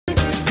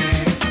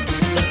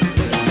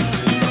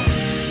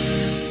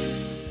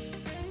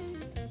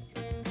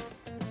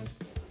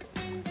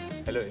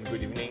Hello and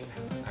good evening.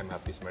 I'm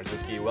Hafiz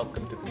Marzukhi.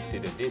 Welcome to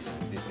Consider This.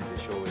 This is a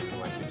show where we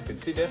want you to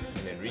consider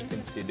and then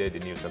reconsider the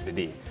news of the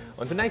day.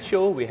 On tonight's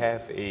show, we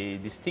have a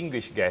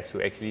distinguished guest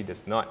who actually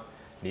does not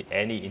need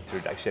any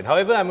introduction.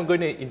 However, I'm going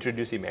to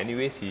introduce him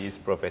anyways. He is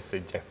Professor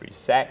Jeffrey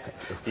Sachs.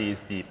 He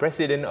is the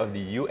president of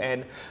the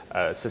UN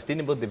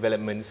Sustainable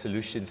Development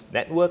Solutions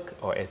Network,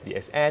 or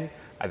SDSN.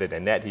 Other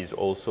than that, he's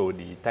also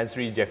the Tan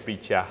Sri Jeffrey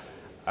Chia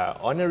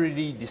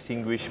Honorary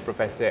Distinguished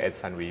Professor at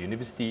Sunway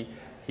University.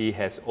 He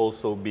has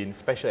also been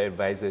Special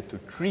Advisor to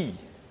 3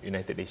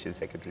 United Nations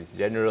Secretaries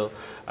General.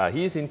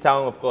 He is in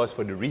town, of course,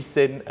 for the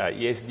recent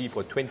ESD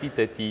for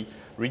 2030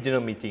 regional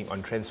meeting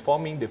on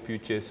transforming the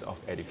futures of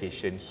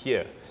education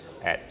here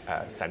at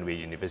Sunway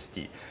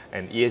University.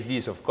 And ESD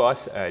is, of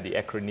course, the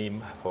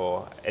acronym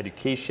for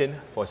Education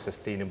for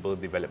Sustainable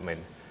Development.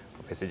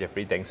 Professor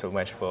Jeffrey, thanks so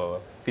much for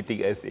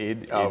fitting us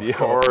in. Of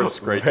course,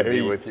 great to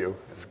be with you.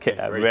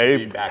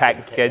 Very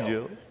packed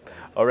schedule.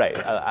 All right,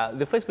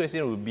 the first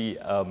question would be,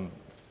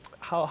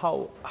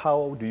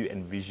 how do you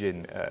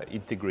envision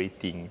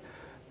integrating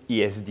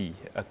ESD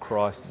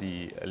across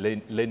the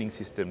learning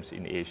systems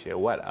in Asia?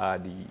 What are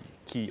the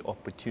key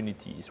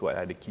opportunities? What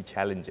are the key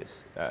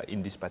challenges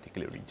in this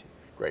particular region?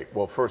 Great.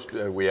 Well, first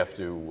we have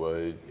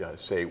to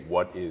say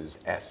what is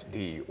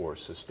SD, or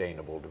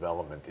Sustainable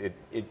Development.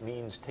 It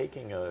means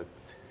taking a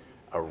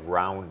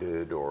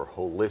rounded or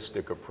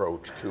holistic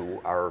approach to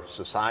our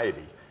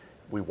society.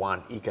 We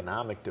want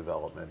economic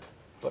development,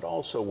 but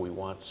also we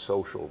want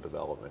social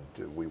development.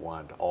 We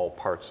want all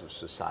parts of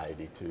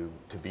society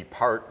to be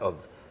part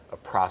of a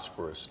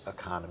prosperous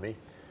economy.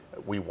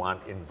 We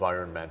want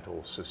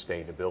environmental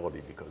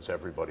sustainability, because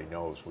everybody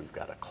knows we've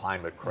got a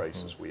climate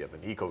crisis, we have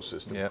an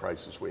ecosystem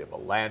crisis, we have a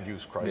land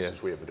use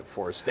crisis, we have a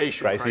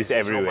deforestation crisis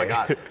everywhere.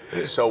 Oh my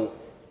God. So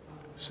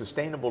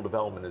sustainable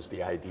development is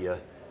the idea.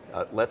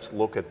 Let's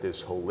look at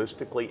this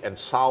holistically and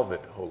solve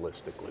it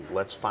holistically.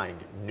 Let's find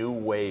new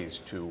ways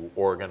to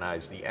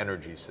organize the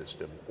energy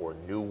system, or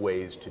new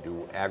ways to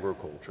do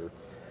agriculture,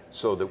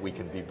 so that we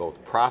can be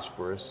both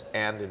prosperous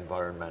and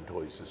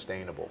environmentally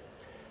sustainable.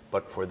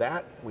 But for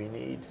that, we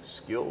need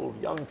skilled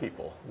young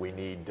people. We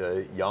need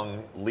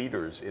young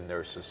leaders in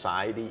their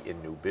society, in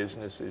new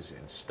businesses,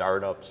 in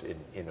startups, in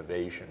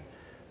innovation.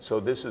 So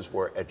this is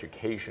where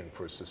education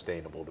for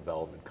sustainable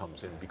development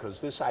comes in,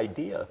 because this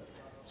idea,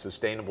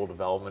 sustainable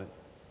development,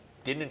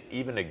 didn't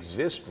even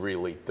exist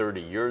really 30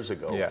 years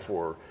ago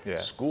for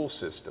school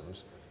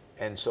systems.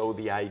 And so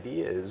the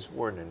idea is,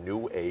 we're in a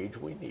new age,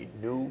 we need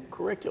new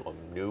curriculum,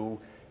 new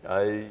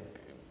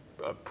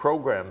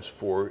programs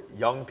for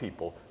young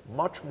people,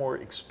 much more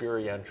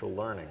experiential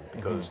learning,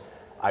 because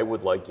I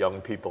would like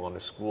young people in a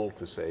school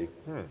to say,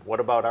 what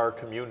about our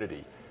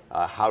community?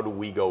 How do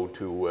we go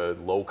to a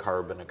low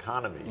carbon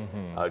economy?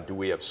 Do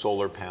we have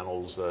solar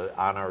panels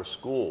on our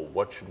school?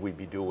 What should we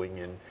be doing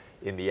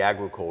in the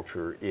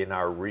agriculture in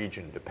our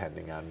region,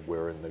 depending on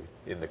where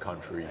in the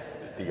country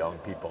the young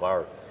people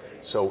are?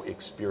 So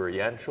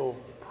experiential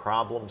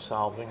problem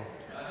solving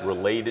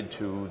related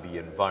to the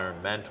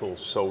environmental,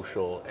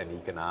 social, and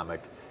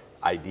economic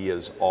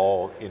ideas,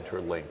 all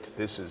interlinked.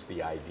 This is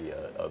the idea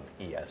of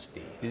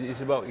ESD.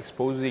 It's about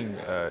exposing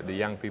the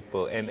young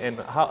people. And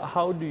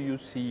how do you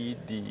see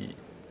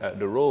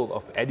the role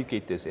of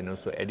educators and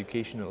also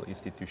educational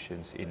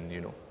institutions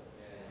in,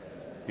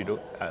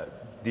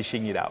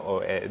 dishing it out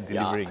or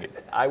delivering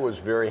it? I was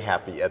very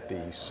happy at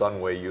the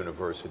Sunway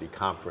University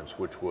conference,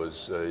 which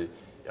was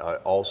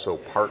also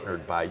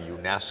partnered by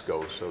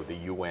UNESCO, so the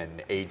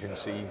UN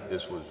agency.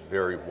 This was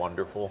very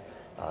wonderful.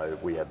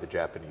 We had the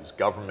Japanese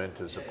government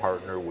as a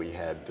partner. We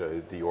had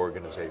the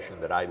organization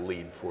that I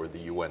lead for the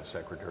UN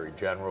Secretary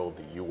General,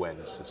 the UN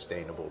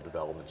Sustainable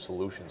Development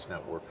Solutions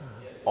Network.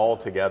 All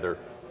together,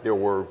 there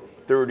were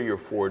 30 or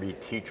 40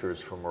 teachers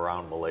from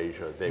around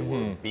Malaysia. They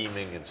were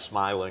beaming and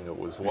smiling. It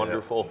was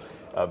wonderful.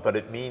 But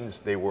it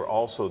means they were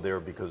also there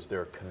because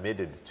they're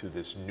committed to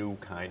this new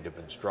kind of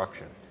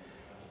instruction.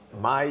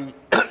 My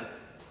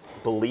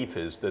belief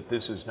is that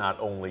this is not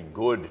only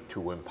good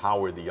to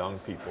empower the young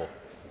people,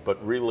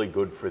 but really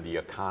good for the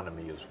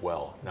economy as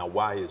well. Now,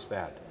 why is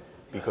that?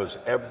 Because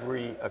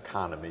every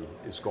economy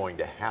is going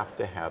to have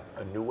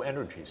a new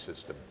energy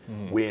system.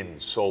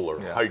 Wind, solar,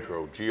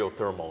 hydro,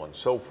 geothermal, and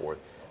so forth.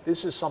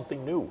 This is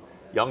something new.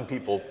 Young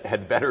people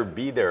had better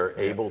be there,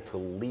 able to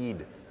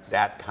lead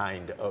that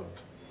kind of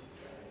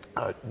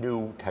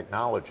new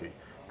technology.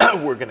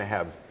 We're going to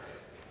have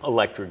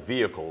electric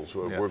vehicles.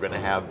 We're going to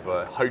have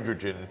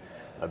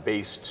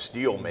hydrogen-based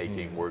steel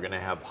making. We're going to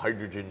have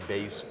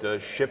hydrogen-based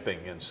shipping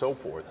and so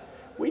forth.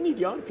 We need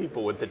young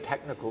people with the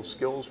technical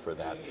skills for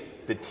that.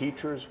 The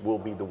teachers will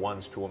be the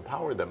ones to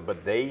empower them,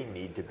 but they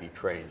need to be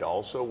trained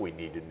also. We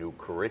need a new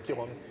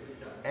curriculum.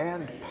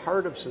 And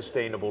part of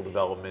sustainable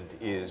development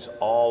is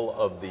all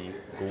of the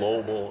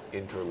global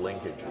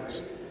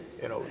interlinkages.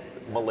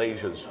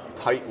 Malaysia's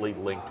tightly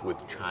linked with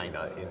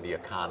China in the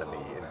economy,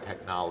 in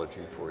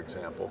technology, for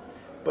example.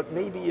 But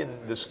maybe in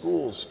the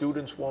schools,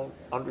 students won't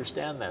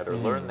understand that or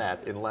learn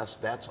that unless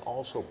that's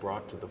also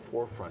brought to the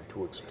forefront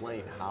to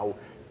explain how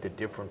the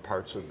different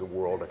parts of the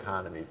world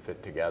economy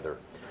fit together.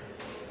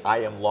 I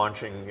am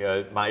launching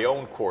my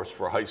own course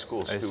for high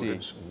school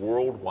students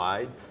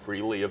worldwide,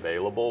 freely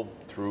available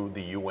through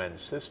the UN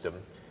system,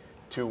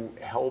 to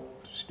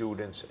help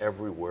students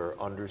everywhere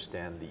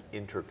understand the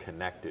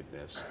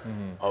interconnectedness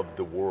of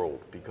the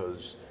world,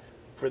 because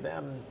for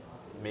them,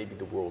 maybe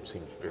the world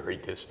seems very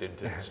distant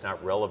and it's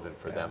not relevant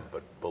for them,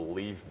 but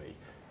believe me,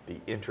 the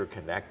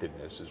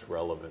interconnectedness is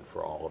relevant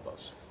for all of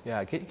us.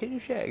 Yeah, can you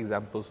share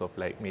examples of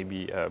like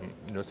maybe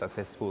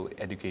successful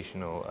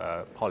educational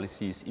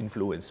policies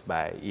influenced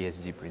by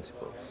ESG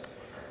principles?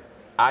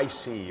 I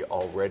see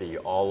already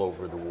all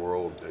over the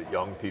world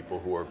young people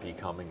who are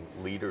becoming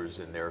leaders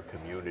in their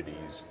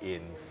communities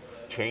in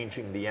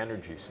changing the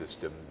energy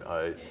system,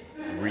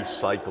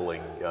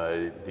 recycling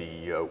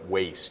the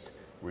waste,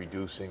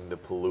 reducing the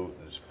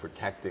pollutants,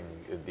 protecting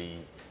the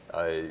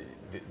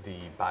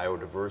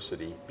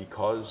biodiversity,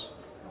 because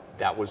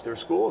that was their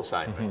school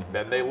assignment.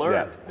 Then they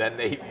learned. Then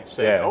they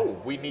said,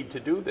 oh, we need to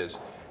do this.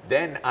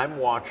 Then I'm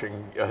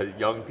watching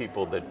young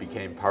people that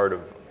became part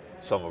of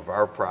some of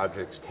our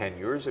projects 10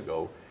 years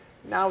ago.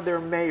 Now they're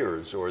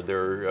mayors, or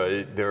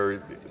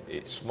they're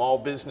small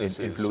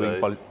businesses.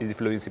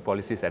 Influencing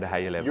policies at a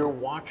higher level. You're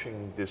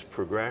watching this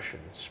progression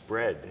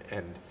spread,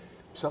 and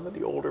some of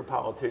the older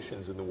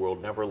politicians in the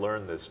world never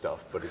learn this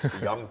stuff, but it's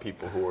the young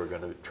people who are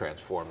going to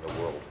transform the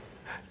world.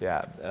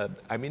 Yeah,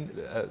 I mean,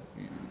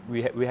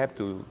 we have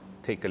to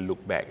take a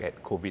look back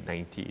at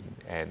COVID-19,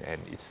 and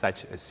it's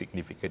such a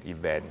significant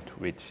event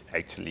which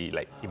actually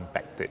like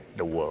impacted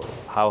the world.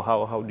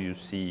 How do you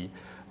see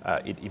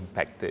it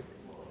impacted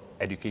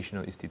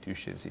educational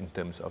institutions in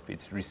terms of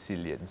its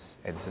resilience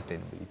and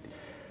sustainability?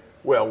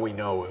 Well, we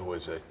know it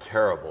was a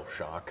terrible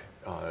shock,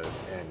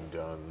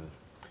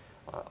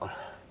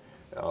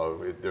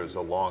 there's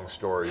a long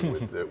story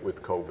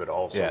with COVID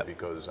also,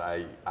 because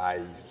I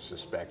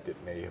suspect it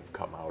may have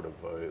come out of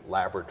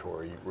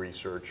laboratory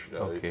research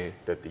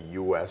that the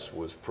U.S.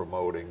 was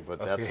promoting, but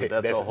that's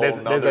a whole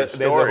nother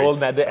story. There's a whole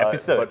nother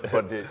episode.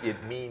 But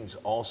it means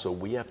also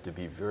we have to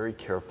be very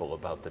careful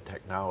about the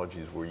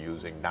technologies we're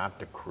using, not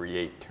to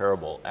create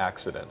terrible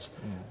accidents.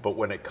 But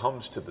when it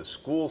comes to the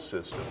school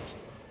systems,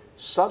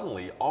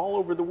 suddenly all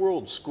over the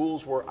world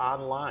schools were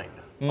online.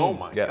 Oh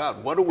my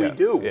God, what do we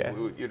do?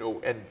 You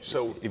know, and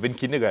so even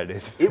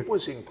kindergartens. It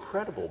was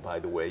incredible, by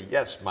the way.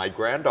 Yes, my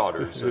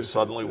granddaughters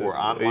suddenly were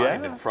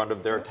online in front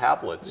of their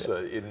tablets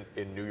in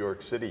New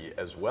York City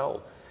as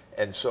well.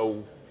 And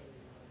so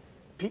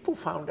people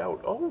found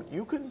out, oh,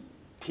 you can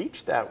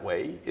teach that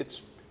way.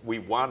 We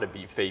want to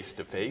be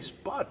face-to-face,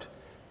 but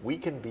we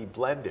can be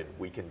blended.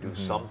 We can do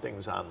some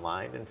things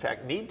online. In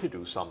fact, need to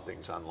do some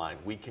things online.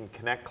 We can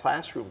connect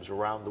classrooms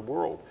around the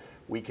world.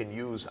 We can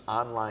use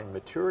online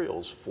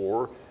materials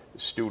for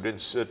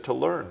students to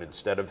learn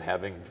instead of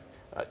having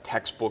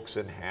textbooks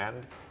in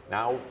hand.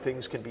 Now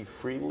things can be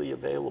freely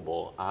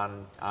available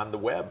on the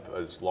web,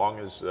 as long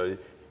as the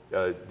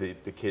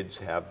kids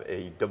have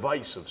a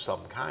device of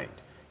some kind.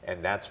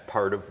 And that's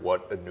part of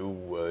what a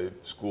new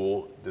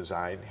school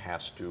design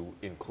has to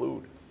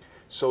include.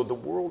 So the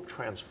world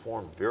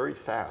transformed very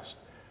fast.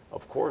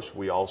 Of course,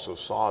 we also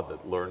saw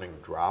that learning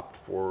dropped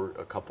for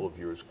a couple of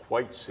years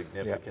quite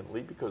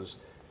significantly because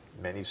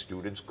many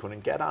students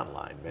couldn't get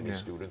online. Many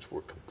students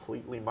were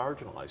completely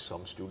marginalized.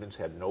 Some students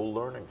had no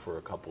learning for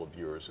a couple of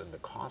years, and the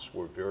costs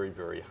were very,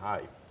 very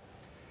high.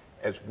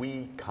 As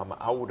we come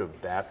out of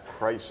that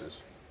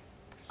crisis,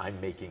 I'm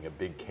making a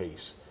big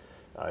case,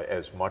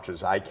 as much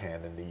as I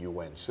can in the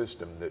UN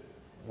system, that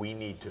we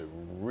need to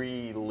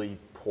really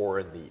pour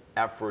in the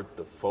effort,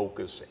 the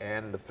focus,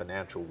 and the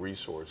financial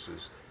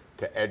resources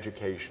to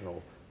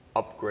educational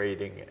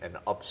upgrading and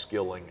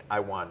upskilling. I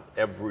want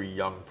every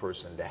young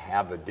person to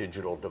have a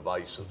digital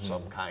device of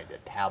some kind, a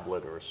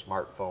tablet or a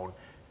smartphone,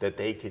 that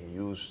they can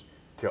use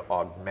to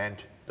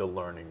augment the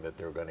learning that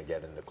they're going to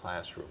get in the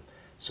classroom.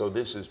 So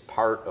this is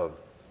part of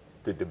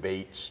the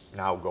debates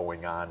now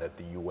going on at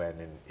the UN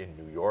in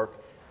New York.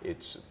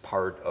 It's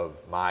part of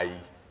my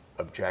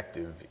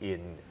objective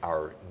in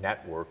our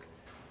network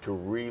to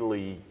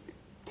really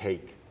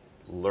take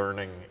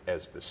learning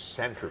as the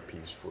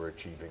centerpiece for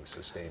achieving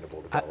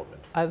sustainable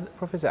development.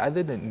 Professor,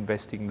 other than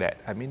investing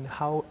that, I mean,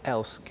 how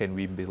else can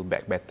we build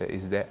back better?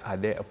 Are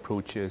there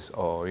approaches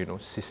or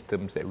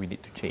systems that we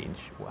need to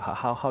change?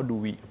 How do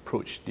we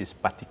approach this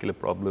particular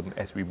problem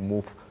as we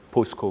move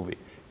post-COVID?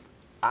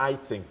 I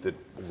think that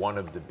one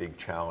of the big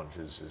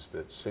challenges is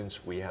that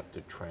since we have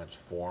to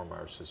transform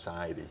our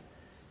society,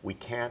 we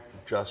can't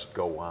just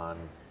go on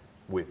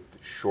with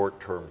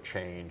short-term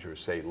change or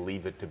say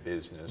leave it to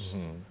business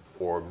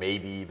or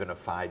maybe even a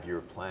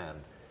 5-year plan.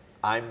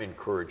 I'm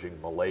encouraging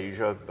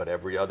Malaysia, but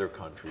every other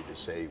country, to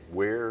say,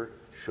 where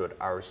should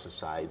our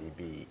society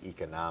be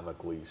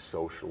economically,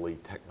 socially,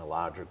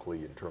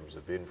 technologically, in terms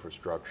of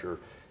infrastructure,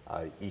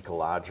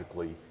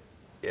 ecologically,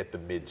 at the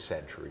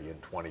mid-century in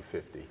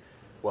 2050?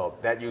 Well,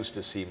 that used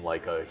to seem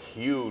like a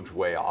huge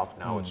way off.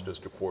 Now it's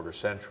just a quarter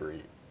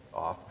century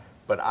off.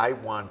 But I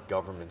want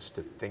governments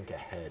to think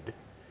ahead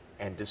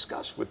and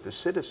discuss with the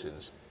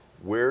citizens,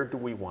 where do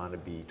we want to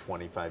be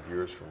 25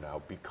 years from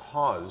now?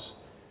 Because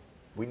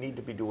we need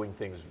to be doing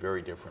things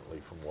very differently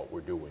from what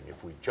we're doing.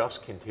 If we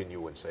just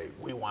continue and say,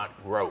 we want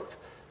growth,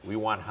 we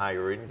want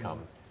higher income,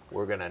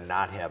 we're going to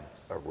not have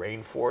a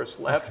rainforest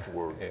left,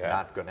 we're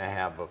not going to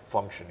have a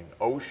functioning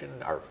ocean,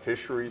 our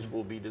fisheries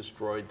will be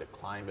destroyed, the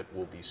climate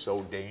will be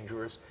so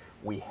dangerous.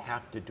 We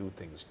have to do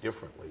things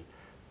differently.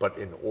 But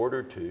in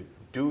order to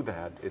do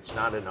that, it's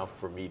not enough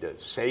for me to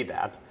say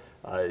that.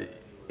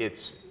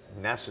 It's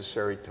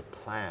necessary to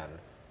plan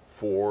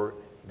for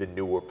the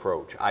new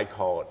approach. I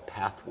call it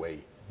pathway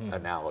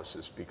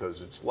analysis,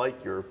 because it's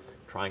like you're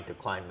trying to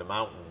climb the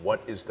mountain.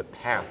 What is the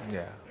path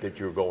that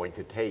you're going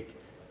to take?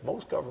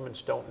 Most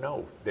governments don't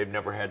know. They've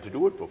never had to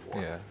do it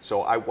before.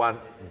 So I want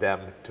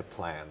them to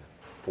plan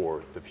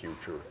for the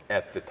future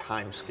at the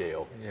time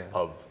scale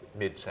of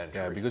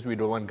mid-century. Yeah, because we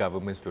don't want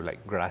governments to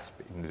like grasp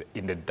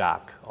in the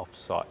dark of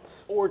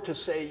sorts. Or to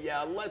say,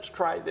 yeah, let's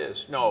try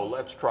this. No,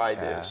 let's try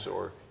this.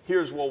 Or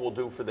here's what we'll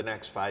do for the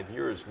next 5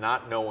 years,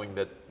 not knowing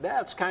that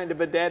that's kind of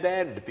a dead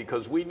end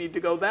because we need to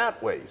go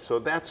that way. So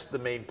that's the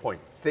main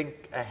point.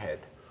 Think ahead.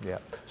 Yeah.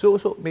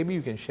 So maybe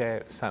you can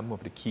share some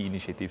of the key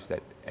initiatives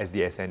that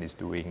SDSN is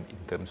doing in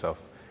terms of,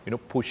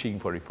 pushing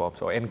for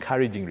reforms or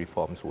encouraging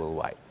reforms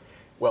worldwide.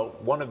 Well,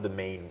 one of the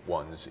main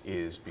ones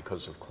is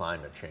because of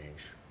climate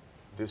change.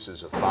 This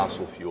is a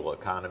fossil fuel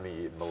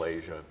economy in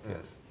Malaysia,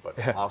 but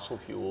fossil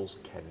fuels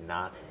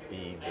cannot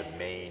be the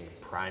main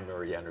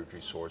primary energy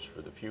source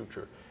for the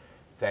future.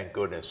 Thank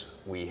goodness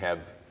we have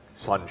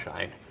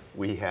sunshine,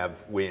 we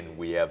have wind,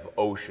 we have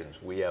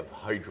oceans, we have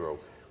hydro,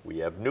 we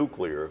have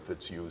nuclear if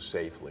it's used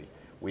safely.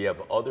 We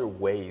have other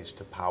ways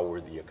to power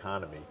the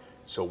economy.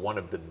 So one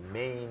of the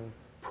main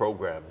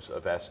programs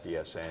of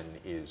SDSN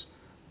is,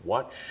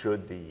 what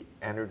should the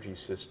energy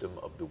system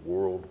of the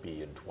world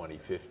be in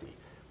 2050?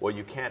 Well,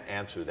 you can't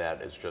answer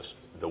that as just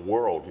the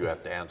world. You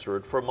have to answer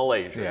it for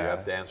Malaysia. You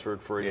have to answer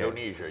it for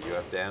Indonesia. You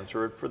have to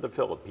answer it for the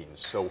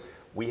Philippines. So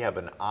we have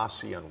an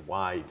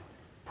ASEAN-wide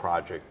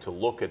project to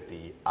look at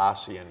the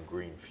ASEAN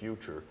green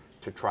future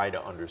to try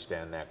to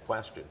understand that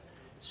question.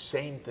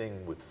 Same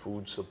thing with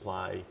food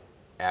supply,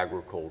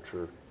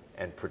 agriculture,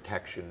 and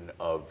protection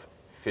of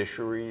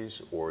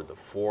fisheries or the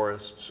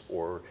forests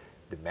or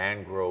the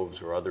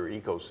mangroves or other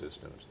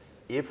ecosystems.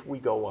 If we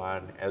go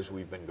on as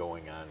we've been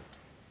going on,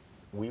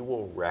 we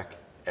will wreck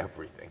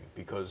everything,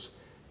 because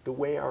the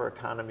way our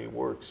economy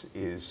works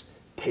is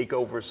take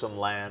over some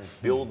land,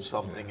 build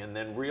something, and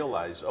then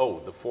realize,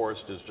 oh, the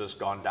forest has just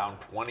gone down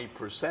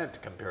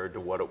 20% compared to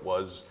what it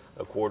was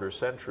a quarter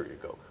century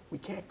ago. We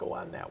can't go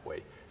on that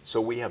way. So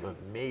we have a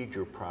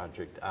major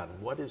project on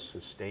what is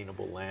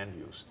sustainable land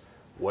use,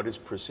 what is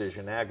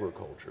precision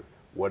agriculture,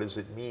 what does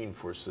it mean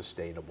for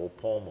sustainable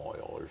palm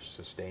oil or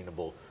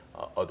sustainable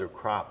other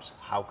crops,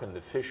 how can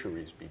the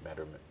fisheries be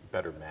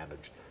better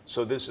managed.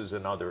 So this is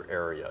another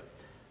area.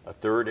 A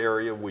third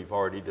area we've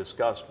already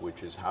discussed,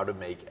 which is how to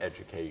make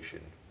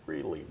education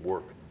really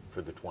work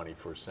for the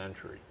 21st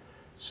century,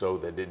 so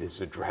that it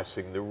is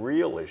addressing the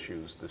real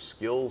issues, the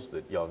skills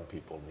that young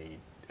people need,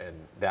 and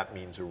that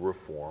means a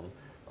reform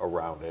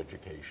around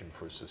education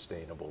for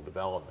sustainable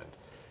development.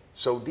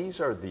 So these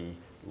are the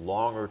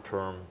longer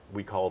term,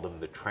 we call them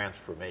the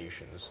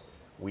transformations.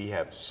 We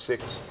have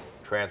 6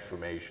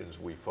 transformations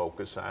we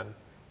focus on: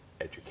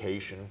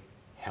 education,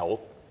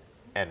 health,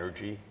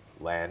 energy,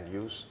 land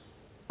use,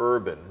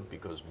 urban,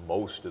 because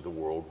most of the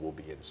world will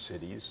be in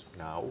cities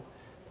now,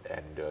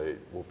 and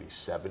it will be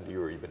 70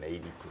 or even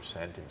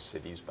 80% in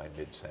cities by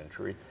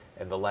mid-century.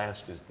 And the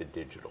last is the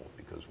digital,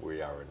 because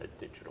we are in a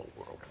digital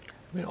world.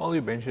 I mean, all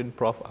you mentioned,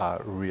 Prof,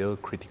 are real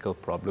critical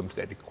problems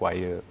that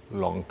require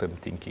long-term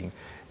thinking.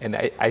 And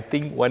I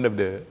think one of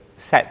the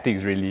sad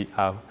things really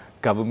are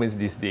governments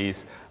these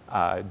days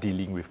are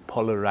dealing with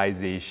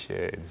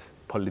polarizations,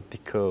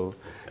 political,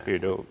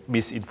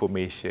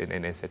 misinformation,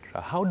 and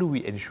etc. How do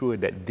we ensure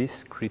that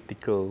these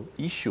critical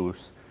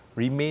issues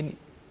remain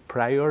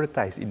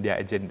prioritized in their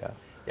agenda?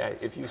 Yeah,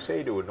 if you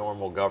say to a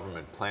normal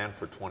government, plan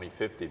for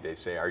 2050, they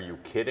say, are you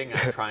kidding?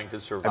 I'm trying to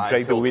survive I'm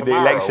trying till to win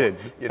tomorrow. the election.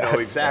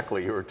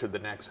 Exactly, or to the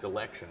next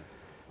election.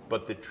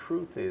 But the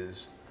truth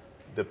is,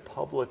 the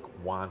public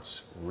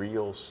wants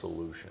real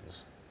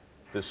solutions.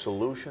 The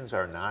solutions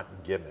are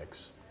not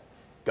gimmicks.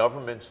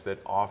 Governments that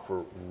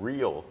offer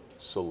real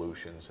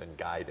solutions and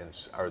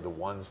guidance are the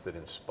ones that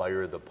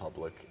inspire the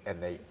public,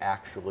 and they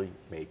actually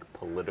make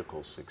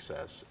political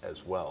success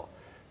as well.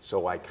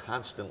 So I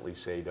constantly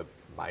say to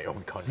my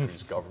own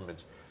country's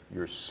governments,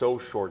 you're so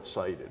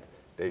short-sighted.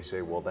 They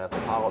say, well, that's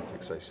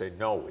politics. I say,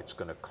 no, it's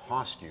going to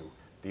cost you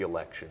the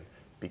election,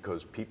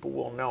 because people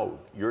will know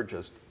you're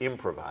just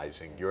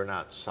improvising, you're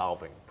not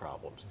solving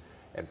problems.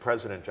 And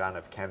President John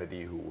F.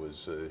 Kennedy, who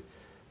was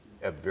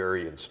a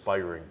very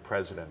inspiring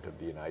president of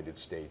the United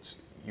States,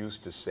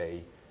 used to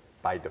say,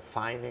 by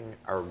defining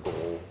our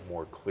goal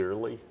more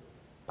clearly,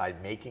 by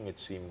making it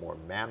seem more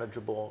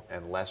manageable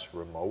and less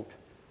remote,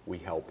 we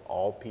help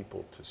all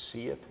people to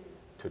see it,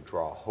 to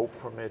draw hope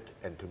from it,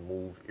 and to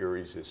move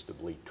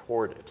irresistibly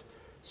toward it.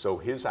 So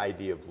his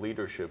idea of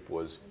leadership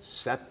was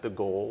set the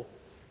goal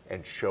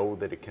and show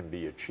that it can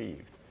be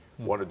achieved.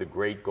 One of the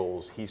great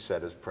goals he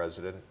set as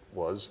president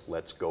was,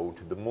 let's go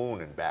to the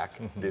moon and back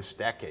this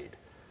decade.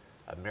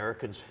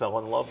 Americans fell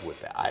in love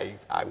with that.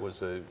 I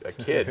was a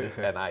kid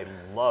and I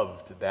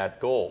loved that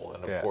goal.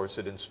 And of course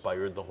it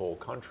inspired the whole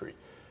country.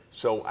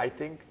 So I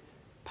think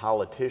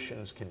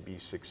politicians can be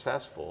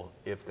successful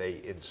if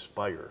they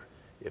inspire,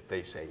 if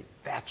they say,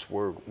 that's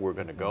where we're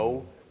going to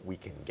go, we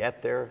can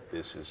get there,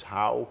 this is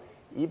how.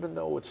 Even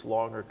though it's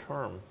longer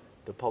term,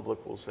 the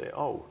public will say,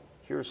 oh,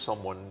 here's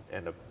someone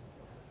in a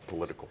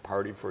political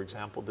party, for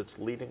example, that's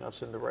leading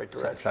us in the right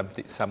direction.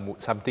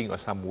 Something or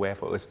somewhere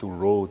for us to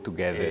roll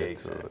together.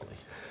 Exactly.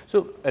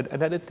 So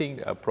another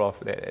thing,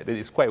 Prof, that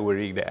is quite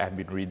worrying that I've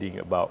been reading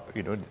about,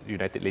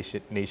 United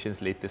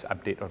Nations' latest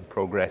update on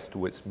progress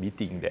towards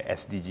meeting the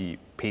SDG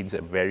paints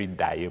a very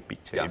dire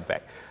picture. In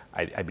fact,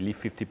 I believe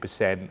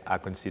 50% are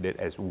considered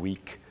as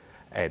weak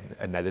and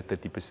another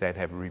 30%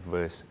 have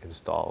reverse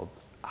installed.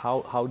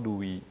 How do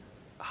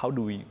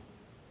we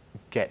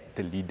get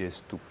the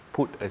leaders to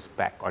put us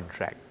back on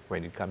track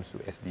when it comes to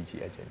SDG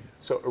agenda?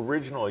 So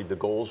originally the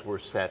goals were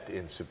set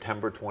in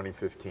September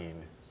 2015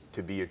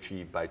 to be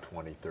achieved by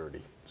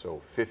 2030.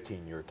 So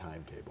 15-year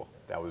timetable.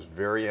 That was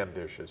very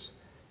ambitious.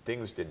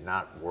 Things did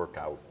not work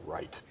out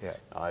right.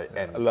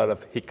 And a lot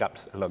of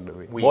hiccups along the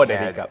way.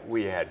 Hiccups.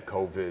 We had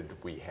COVID,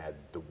 we had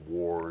the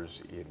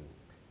wars in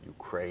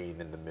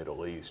Ukraine and the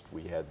Middle East,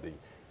 we had the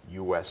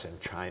US and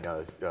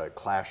China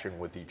clashing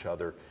with each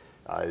other.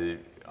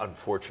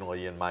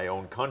 Unfortunately, in my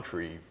own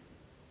country,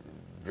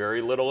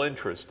 very little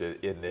interest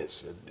in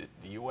this.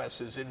 The US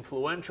is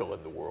influential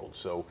in the world.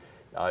 So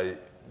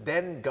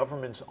then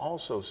governments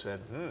also said,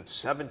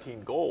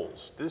 17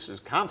 goals, this is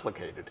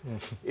complicated.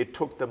 It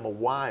took them a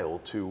while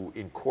to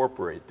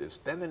incorporate this.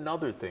 Then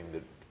another thing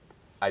that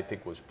I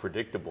think was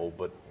predictable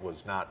but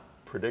was not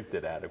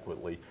predicted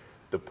adequately,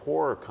 the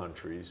poorer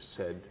countries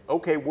said,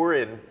 okay, we're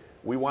in,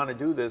 we want to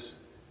do this,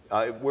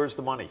 where's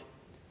the money?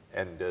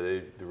 And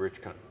the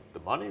rich countries, the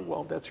money,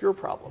 well, that's your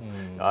problem.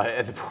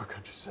 And the poor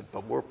countries said,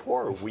 but we're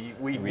poor,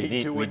 we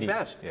need to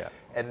invest.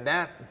 And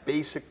that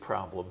basic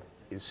problem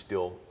is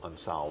still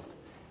unsolved.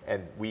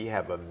 And we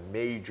have a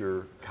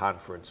major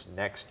conference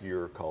next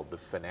year called the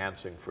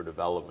Financing for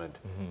Development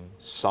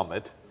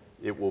Summit.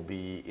 It will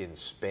be in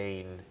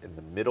Spain in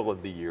the middle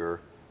of the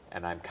year,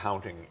 and I'm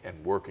counting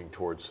and working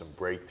towards some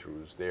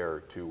breakthroughs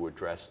there to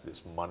address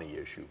this money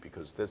issue,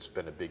 because that's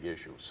been a big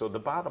issue. So the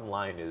bottom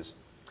line is,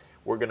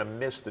 we're going to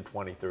miss the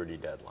 2030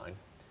 deadline.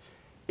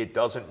 It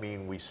doesn't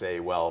mean we say,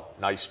 well,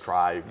 nice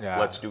try,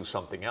 let's do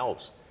something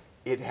else.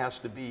 It has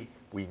to be,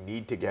 we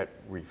need to get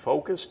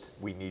refocused,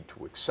 we need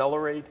to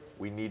accelerate,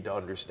 we need to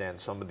understand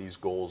some of these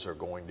goals are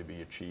going to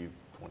be achieved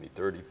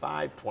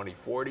 2035,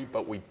 2040,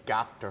 but we've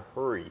got to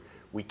hurry.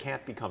 We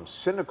can't become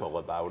cynical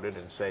about it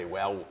and say,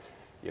 well,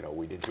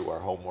 we didn't do our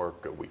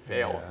homework, we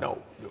failed.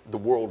 No, the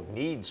world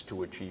needs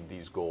to achieve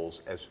these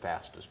goals as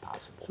fast as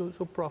possible.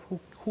 So Prof,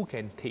 who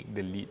can take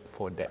the lead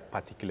for that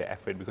particular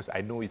effort? Because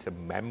I know it's a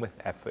mammoth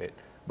effort,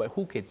 but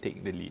who can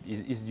take the lead?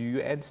 Is the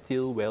UN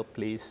still well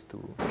placed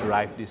to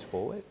drive this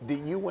forward? The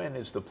UN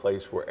is the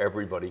place where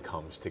everybody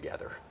comes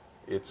together.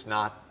 It's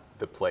not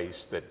the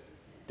place that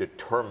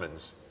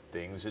determines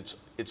things,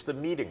 it's the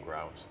meeting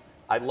grounds.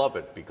 I love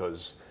it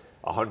because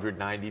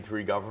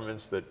 193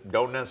 governments that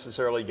don't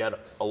necessarily get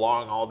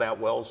along all that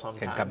well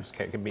sometimes,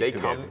 they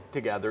come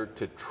together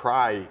to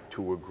try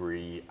to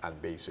agree on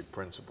basic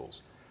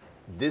principles.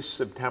 This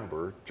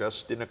September,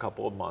 just in a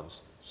couple of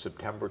months,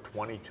 September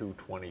 22,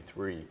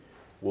 23,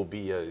 will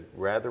be a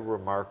rather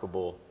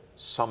remarkable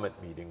summit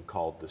meeting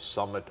called the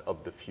Summit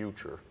of the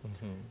Future.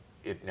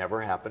 It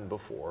never happened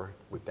before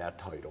with that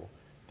title.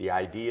 The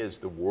idea is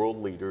the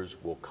world leaders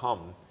will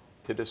come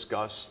to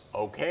discuss,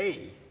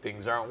 okay,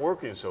 things aren't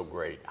working so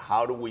great.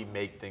 How do we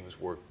make things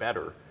work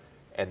better?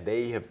 And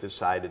they have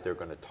decided they're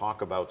going to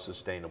talk about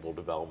sustainable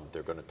development.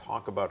 They're going to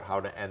talk about how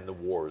to end the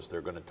wars.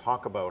 They're going to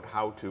talk about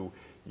how to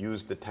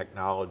use the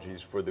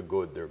technologies for the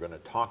good. They're going to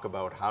talk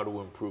about how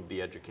to improve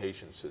the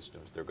education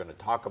systems. They're going to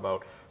talk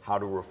about how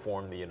to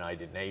reform the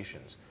United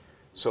Nations.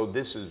 So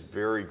this is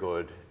very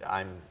good.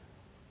 I'm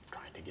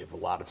trying to give a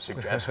lot of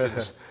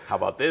suggestions. How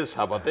about this?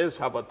 How about this?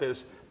 How about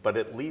this? But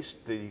at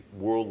least the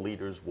world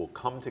leaders will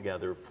come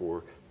together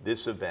for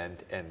this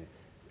event and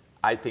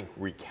I think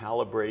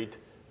recalibrate,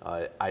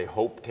 I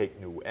hope take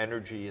new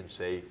energy and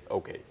say,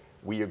 okay,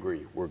 we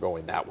agree, we're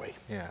going that way.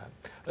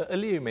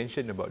 Earlier you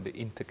mentioned about the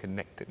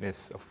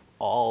interconnectedness of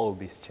all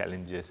these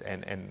challenges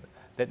and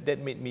that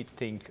made me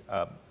think,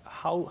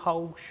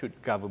 how should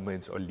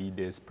governments or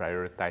leaders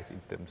prioritize in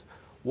terms,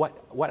 what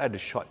are the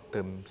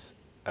short-term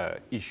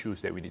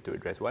issues that we need to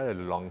address? What are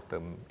the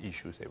long-term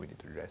issues that we need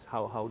to address?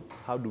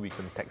 How do we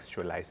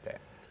contextualize that?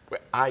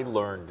 I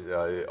learned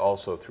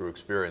also through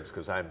experience,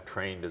 because I'm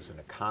trained as an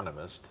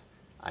economist.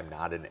 I'm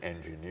not an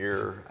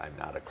engineer, I'm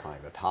not a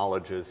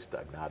climatologist,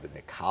 I'm not an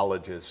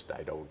ecologist,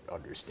 I don't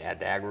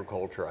understand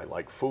agriculture. I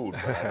like food,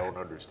 but I don't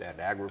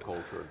understand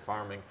agriculture and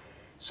farming.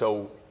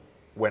 So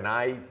when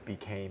I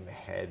became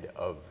head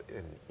of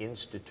an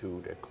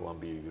institute at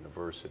Columbia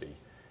University,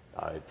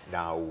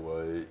 now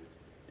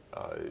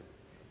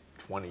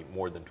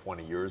more than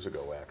 20 years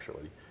ago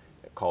actually,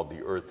 called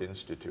the Earth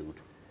Institute.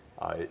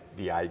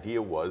 The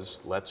idea was,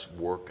 let's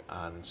work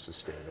on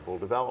sustainable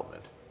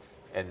development.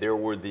 And there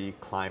were the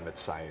climate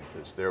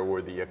scientists, there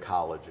were the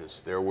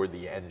ecologists, there were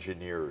the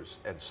engineers,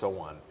 and so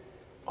on.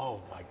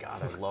 Oh my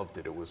God, I loved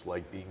it. It was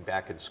like being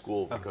back in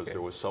school because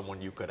there was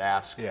someone you could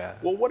ask,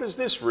 well, what does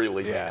this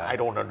really mean? I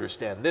don't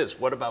understand this.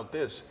 What about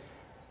this?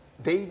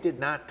 They did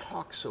not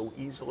talk so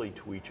easily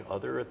to each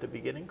other at the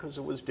beginning because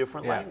it was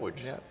different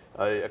language.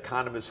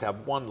 Economists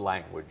have one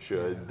language,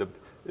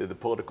 the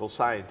political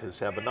scientists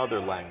have another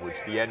language,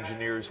 the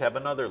engineers have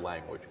another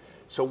language.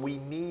 So we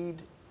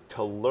need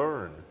to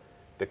learn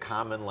the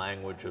common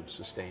language of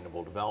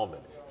sustainable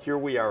development. Here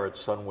we are at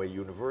Sunway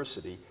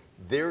University.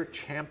 They're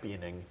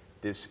championing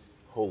this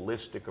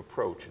holistic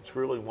approach. It's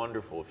really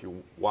wonderful. If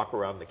you walk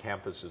around the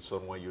campus at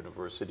Sunway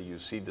University, you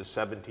see the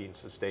 17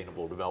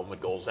 Sustainable Development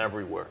Goals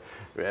everywhere.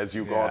 As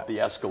you go up the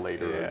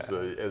escalator,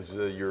 as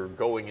you're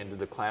going into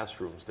the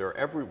classrooms, they're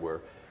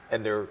everywhere.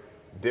 And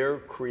they're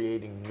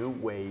creating new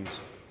ways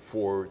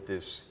for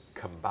this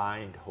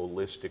combined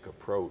holistic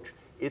approach.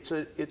 It's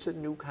a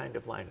new kind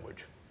of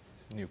language.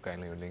 New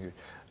kind of language.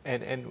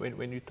 And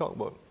when you talk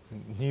about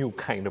new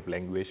kind of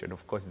language, and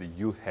of course the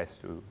youth has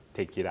to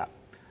take it up,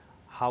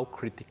 how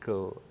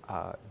critical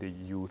are the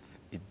youth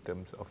in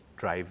terms of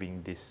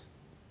driving this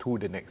to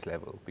the next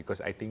level? Because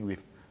I think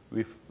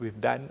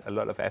we've done a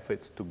lot of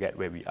efforts to get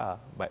where we are,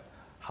 but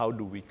how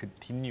do we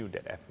continue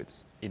that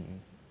efforts in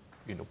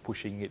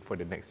pushing it for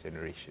the next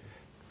generation?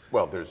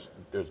 Well,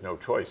 there's no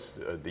choice.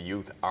 The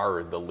youth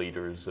are the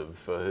leaders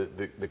of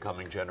the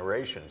coming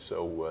generation.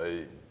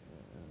 So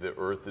the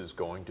earth is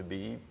going to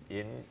be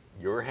in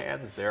your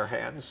hands, their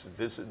hands.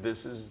 This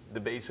is the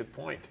basic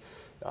point.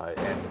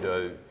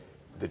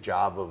 The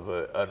job of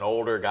an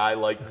older guy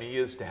like me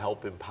is to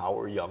help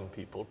empower young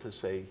people to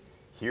say,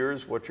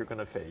 here's what you're going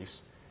to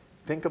face.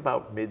 Think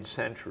about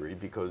mid-century,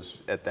 because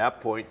at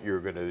that point you're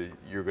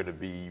going to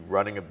be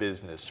running a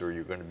business, or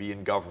you're going to be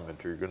in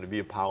government, or you're going to be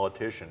a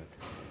politician.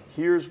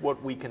 Here's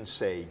what we can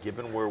say,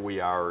 given where we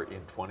are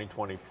in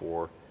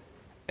 2024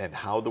 and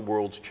how the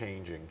world's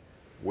changing,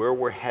 where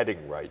we're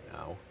heading right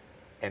now,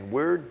 and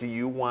where do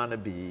you want to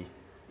be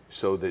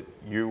so that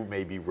you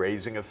may be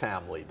raising a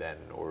family then,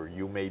 or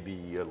you may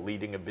be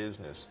leading a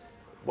business.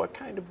 What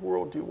kind of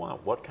world do you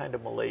want? What kind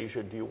of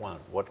Malaysia do you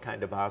want? What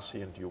kind of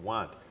ASEAN do you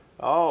want?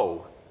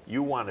 Oh,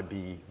 you want to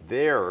be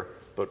there,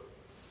 but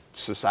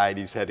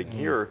society's heading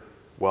here.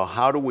 Well,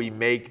 how do we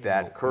make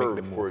that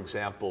curve, for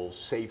example,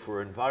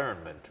 safer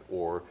environment,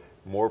 or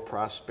more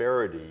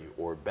prosperity,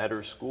 or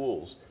better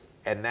schools?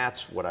 And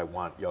that's what I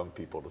want young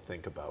people to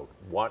think about.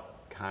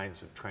 What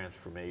kinds of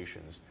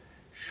transformations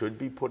should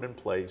be put in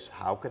place?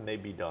 How can they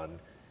be done?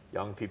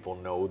 Young people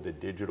know the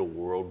digital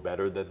world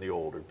better than the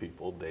older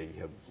people. They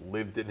have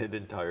lived in it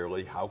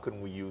entirely. How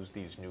can we use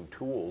these new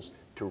tools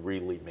to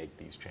really make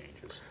these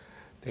changes?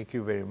 Thank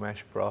you very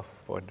much, Prof,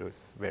 for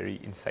those very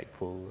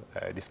insightful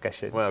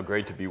discussions. Well,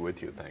 great to be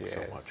with you. Thanks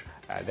so much.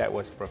 That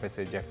was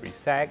Professor Jeffrey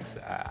Sachs.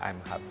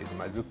 I'm Hafiz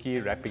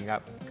Marzukhi. Wrapping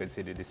up,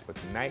 consider this for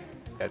tonight.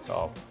 That's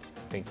all.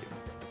 Thank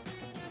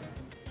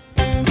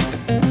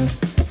you.